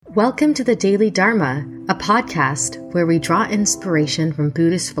Welcome to the Daily Dharma, a podcast where we draw inspiration from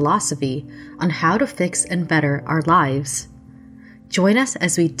Buddhist philosophy on how to fix and better our lives. Join us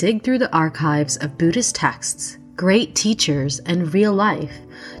as we dig through the archives of Buddhist texts, great teachers, and real life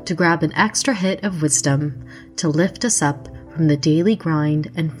to grab an extra hit of wisdom to lift us up from the daily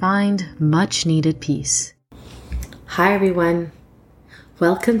grind and find much-needed peace. Hi everyone.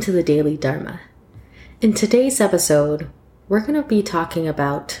 Welcome to the Daily Dharma. In today's episode, we're going to be talking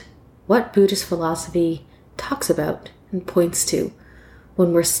about what Buddhist philosophy talks about and points to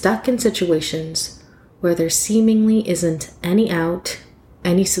when we're stuck in situations where there seemingly isn't any out,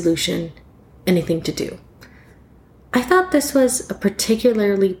 any solution, anything to do. I thought this was a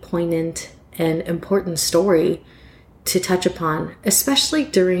particularly poignant and important story to touch upon, especially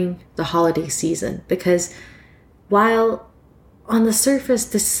during the holiday season, because while on the surface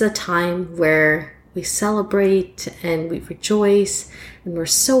this is a time where we celebrate and we rejoice and we're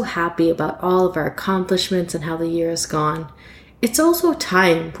so happy about all of our accomplishments and how the year has gone, it's also a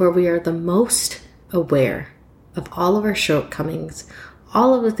time where we are the most aware of all of our shortcomings,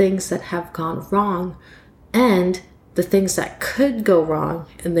 all of the things that have gone wrong, and the things that could go wrong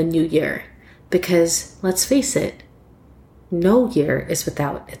in the new year. Because let's face it, no year is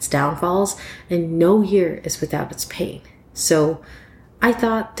without its downfalls and no year is without its pain. So I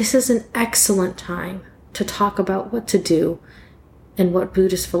thought this is an excellent time to talk about what to do and what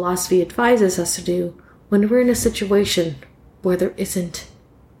Buddhist philosophy advises us to do when we're in a situation where there isn't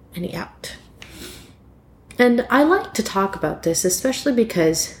any out. And I like to talk about this, especially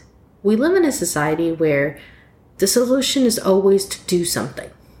because we live in a society where the solution is always to do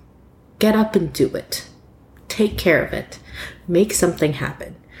something. Get up and do it. Take care of it. Make something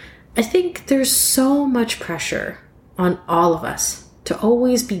happen. I think there's so much pressure on all of us to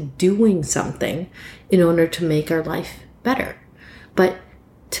always be doing something in order to make our life better. But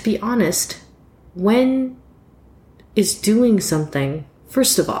to be honest, when is doing something,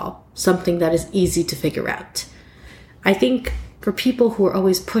 first of all, something that is easy to figure out? I think for people who are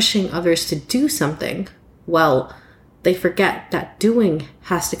always pushing others to do something, well, they forget that doing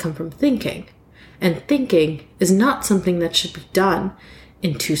has to come from thinking. And thinking is not something that should be done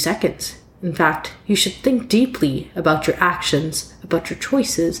in 2 seconds. In fact, you should think deeply about your actions, about your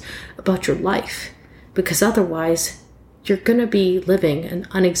choices, about your life, because otherwise you're going to be living an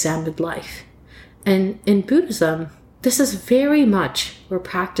unexamined life. And in Buddhism, this is very much where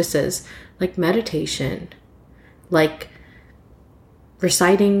practices like meditation, like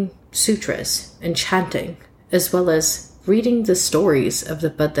reciting sutras and chanting, as well as reading the stories of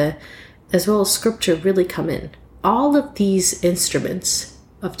the Buddha, as well as scripture really come in. All of these instruments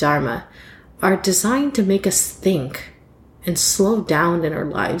of Dharma are designed to make us think and slow down in our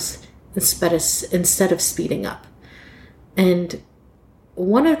lives instead of speeding up. And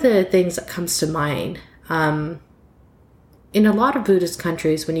one of the things that comes to mind, in a lot of Buddhist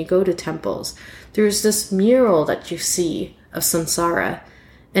countries, when you go to temples, there's this mural that you see of samsara,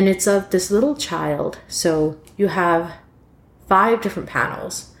 and it's of this little child. So you have 5 different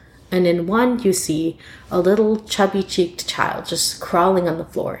panels, and in one you see a little chubby-cheeked child just crawling on the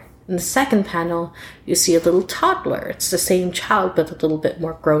floor. In the second panel, you see a little toddler. It's the same child, but a little bit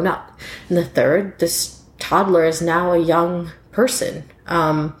more grown up. In the third, this toddler is now a young person,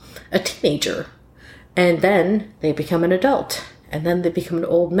 a teenager. And then they become an adult. And then they become an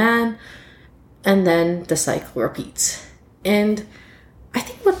old man. And then the cycle repeats. And I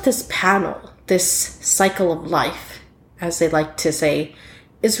think with this panel, this cycle of life, as they like to say,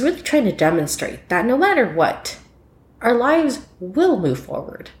 is really trying to demonstrate that no matter what, our lives will move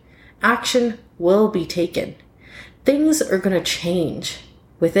forward. Action will be taken. Things are going to change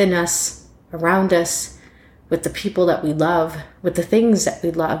within us, around us, with the people that we love, with the things that we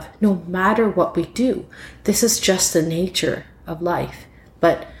love, no matter what we do. This is just the nature of life.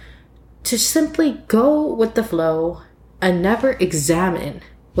 But to simply go with the flow and never examine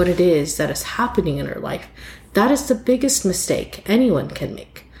what it is that is happening in our life, that is the biggest mistake anyone can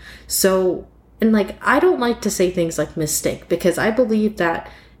make. So, and I don't like to say things like mistake, because I believe that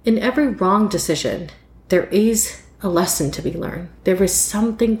in every wrong decision, there is a lesson to be learned. There is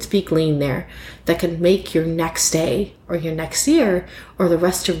something to be gleaned there that can make your next day or your next year or the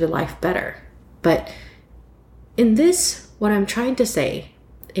rest of your life better. But in this, what I'm trying to say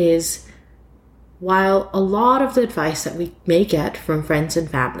is, while a lot of the advice that we may get from friends and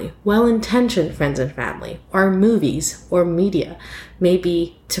family, well-intentioned friends and family, or movies or media, may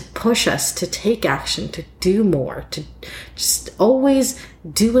be to push us to take action, to do more, to just always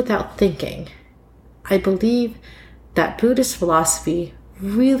do without thinking, I believe that Buddhist philosophy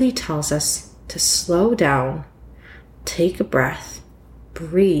really tells us to slow down, take a breath,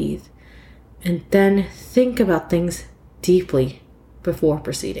 breathe, and then think about things deeply before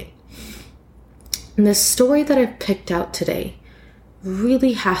proceeding. And the story that I've picked out today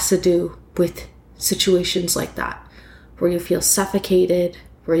really has to do with situations like that, where you feel suffocated,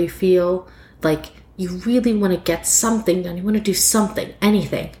 where you feel like you really want to get something done, you want to do something,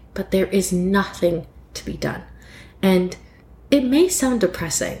 anything, but there is nothing to be done. And it may sound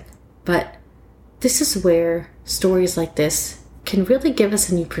depressing, but this is where stories like this can really give us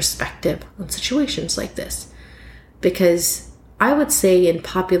a new perspective on situations like this. Because I would say in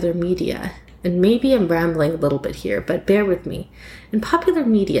popular media, and maybe I'm rambling a little bit here, but bear with me. In popular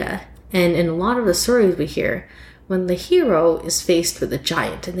media, and in a lot of the stories we hear, when the hero is faced with a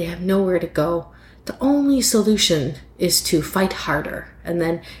giant and they have nowhere to go, the only solution is to fight harder. And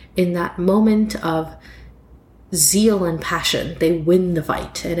then in that moment of zeal and passion, they win the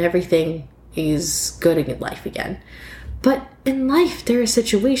fight and everything is good in life again. But in life, there are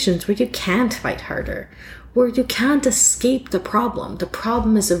situations where you can't fight harder, where you can't escape the problem. The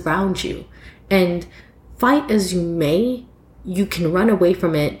problem is around you. And fight as you may, you can run away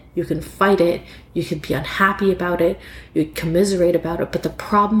from it, you can fight it, you can be unhappy about it, you can commiserate about it, but the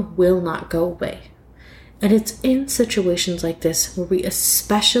problem will not go away. And it's in situations like this where we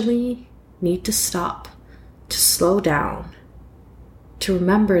especially need to stop, to slow down, to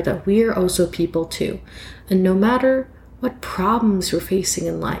remember that we are also people too. And no matter what problems we're facing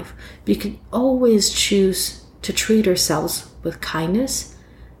in life, we can always choose to treat ourselves with kindness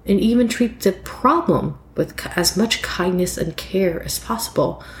and even treat the problem with as much kindness and care as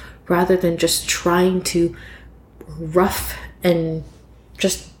possible, rather than just trying to rough and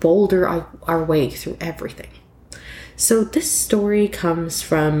just boulder our way through everything. So this story comes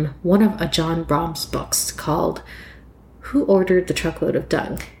from one of Ajahn Brahm's books called Who Ordered the Truckload of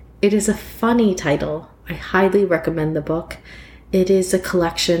Dung? It is a funny title. I highly recommend the book. It is a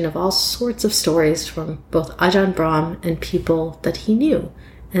collection of all sorts of stories from both Ajahn Brahm and people that he knew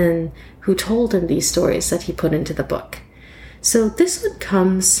and who told him these stories that he put into the book. So this one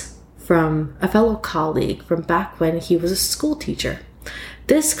comes from a fellow colleague from back when he was a school teacher.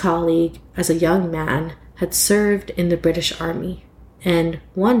 This colleague, as a young man, had served in the British Army, and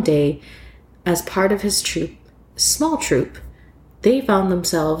one day, as part of his troop, small troop, they found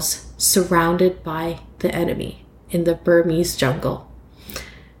themselves surrounded by the enemy in the Burmese jungle.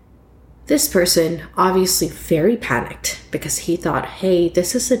 This person, obviously very panicked, because he thought, hey,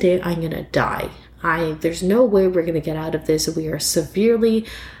 this is the day I'm going to die. There's no way we're going to get out of this. We are severely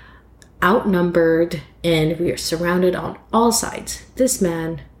outnumbered and we are surrounded on all sides. This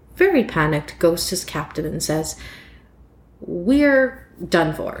man, very panicked, goes to his captain and says, we're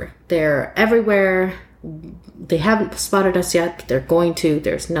done for. They're everywhere. They haven't spotted us yet, but they're going to.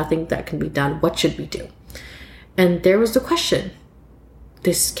 There's nothing that can be done. What should we do? And there was the question.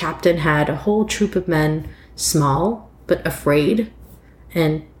 This captain had a whole troop of men, small but afraid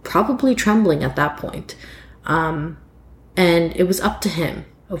and probably trembling at that point. And it was up to him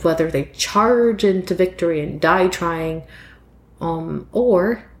of whether they charge into victory and die trying,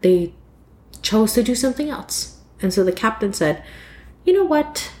 or they chose to do something else. And so the captain said, you know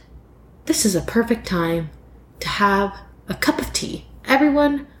what? This is a perfect time to have a cup of tea.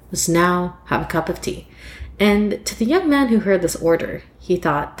 Everyone must now have a cup of tea. And to the young man who heard this order, he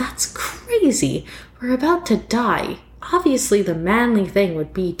thought, that's crazy. We're about to die. Obviously, the manly thing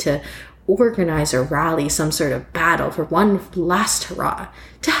would be to organize or rally some sort of battle for one last hurrah.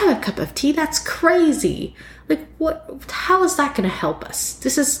 To have a cup of tea, that's crazy. Like, what? How is that going to help us?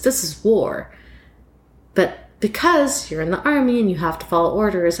 This is war. But because you're in the army and you have to follow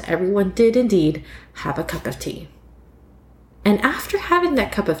orders, everyone did indeed have a cup of tea. And after having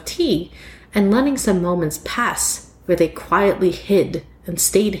that cup of tea and letting some moments pass where they quietly hid and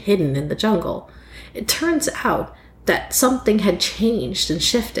stayed hidden in the jungle, it turns out that something had changed and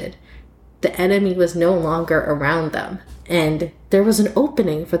shifted. The enemy was no longer around them, and there was an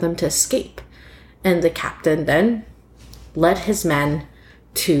opening for them to escape. And the captain then led his men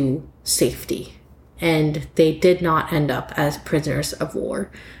to safety. And they did not end up as prisoners of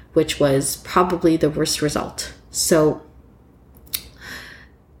war, which was probably the worst result. So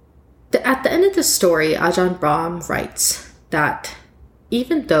at the end of the story, Ajahn Brahm writes that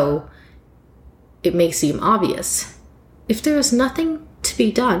even though it may seem obvious, if there is nothing to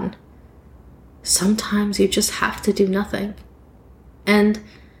be done, sometimes you just have to do nothing. And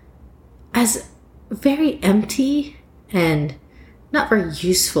as very empty and not very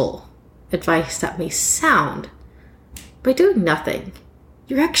useful advice that may sound, by doing nothing,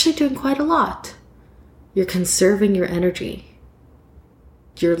 you're actually doing quite a lot. You're conserving your energy.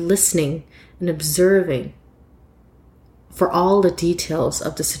 You're listening and observing for all the details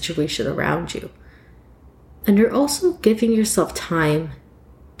of the situation around you. And you're also giving yourself time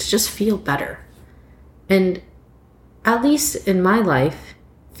to just feel better. And at least in my life,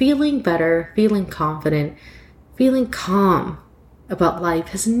 feeling better, feeling confident, feeling calm about life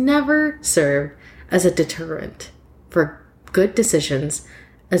has never served as a deterrent for good decisions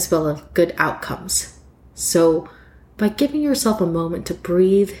as well as good outcomes. So by giving yourself a moment to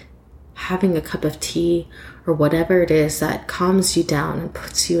breathe, having a cup of tea, or whatever it is that calms you down and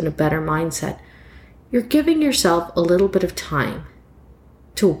puts you in a better mindset, you're giving yourself a little bit of time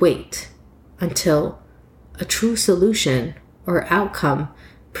to wait until a true solution or outcome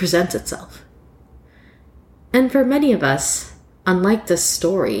presents itself. And for many of us, unlike this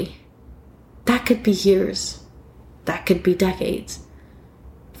story, that could be years, that could be decades.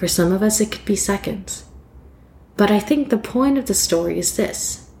 For some of us, it could be seconds. But I think the point of the story is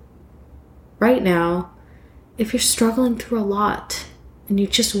this. Right now, if you're struggling through a lot and you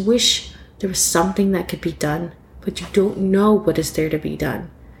just wish there was something that could be done, but you don't know what is there to be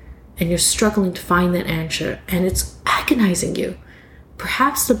done, and you're struggling to find that answer, and it's agonizing you,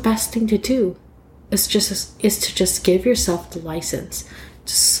 perhaps the best thing to do is to just give yourself the license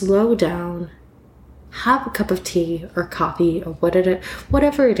to slow down, have a cup of tea or coffee or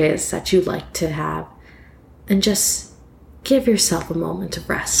whatever it is that you like to have, and just give yourself a moment of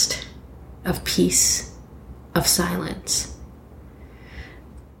rest, of peace, of silence.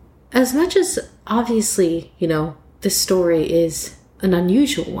 As much as obviously, this story is an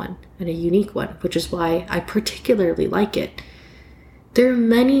unusual one and a unique one, which is why I particularly like it, there are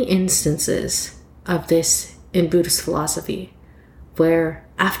many instances of this in Buddhist philosophy where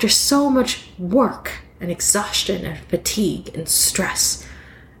after so much work and exhaustion and fatigue and stress,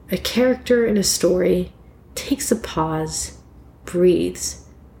 a character in a story takes a pause, breathes,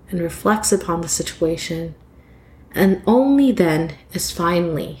 and reflects upon the situation, and only then is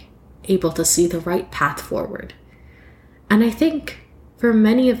finally able to see the right path forward. And I think for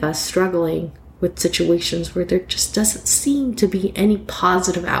many of us struggling with situations where there just doesn't seem to be any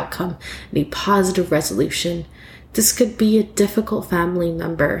positive outcome, any positive resolution, this could be a difficult family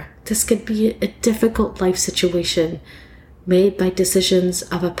member. This could be a difficult life situation made by decisions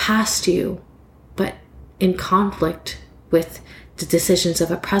of a past you, but in conflict with the decisions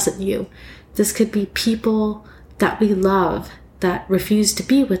of a present you. This could be people that we love that refuse to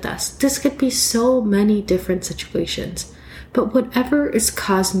be with us. This could be so many different situations. But whatever is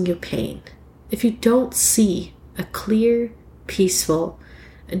causing you pain, if you don't see a clear, peaceful,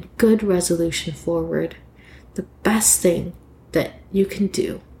 and good resolution forward, the best thing that you can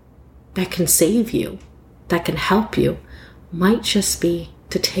do, that can save you, that can help you, might just be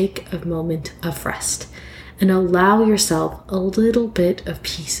to take a moment of rest and allow yourself a little bit of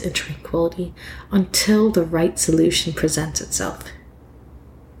peace and tranquility until the right solution presents itself.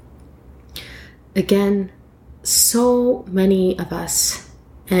 Again, so many of us,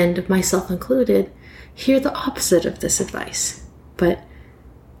 and myself included, hear the opposite of this advice. But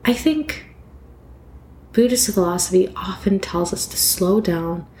I think Buddhist philosophy often tells us to slow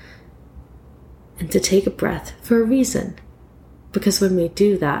down and to take a breath for a reason. Because when we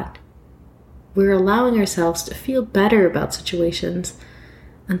do that, we're allowing ourselves to feel better about situations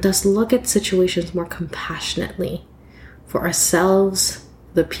and thus look at situations more compassionately for ourselves,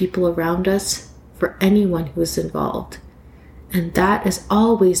 the people around us, for anyone who is involved. And that is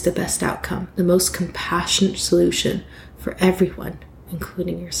always the best outcome, the most compassionate solution for everyone,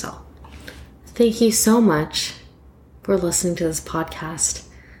 including yourself. Thank you so much for listening to this podcast.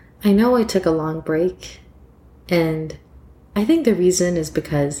 I know I took a long break, and I think the reason is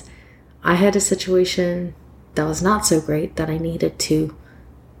because I had a situation that was not so great that I needed to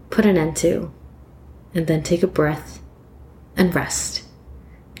put an end to, and then take a breath and rest,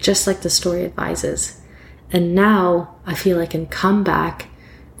 just like the story advises. And now I feel I can come back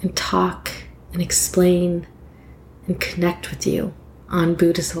and talk and explain and connect with you on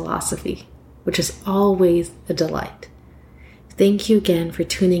Buddhist philosophy, which is always a delight. Thank you again for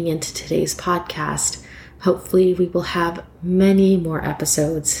tuning into today's podcast. Hopefully we will have many more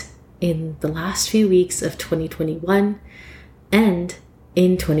episodes in the last few weeks of 2021 and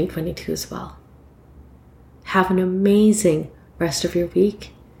in 2022 as well. Have an amazing rest of your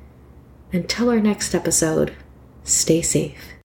week. Until our next episode, stay safe.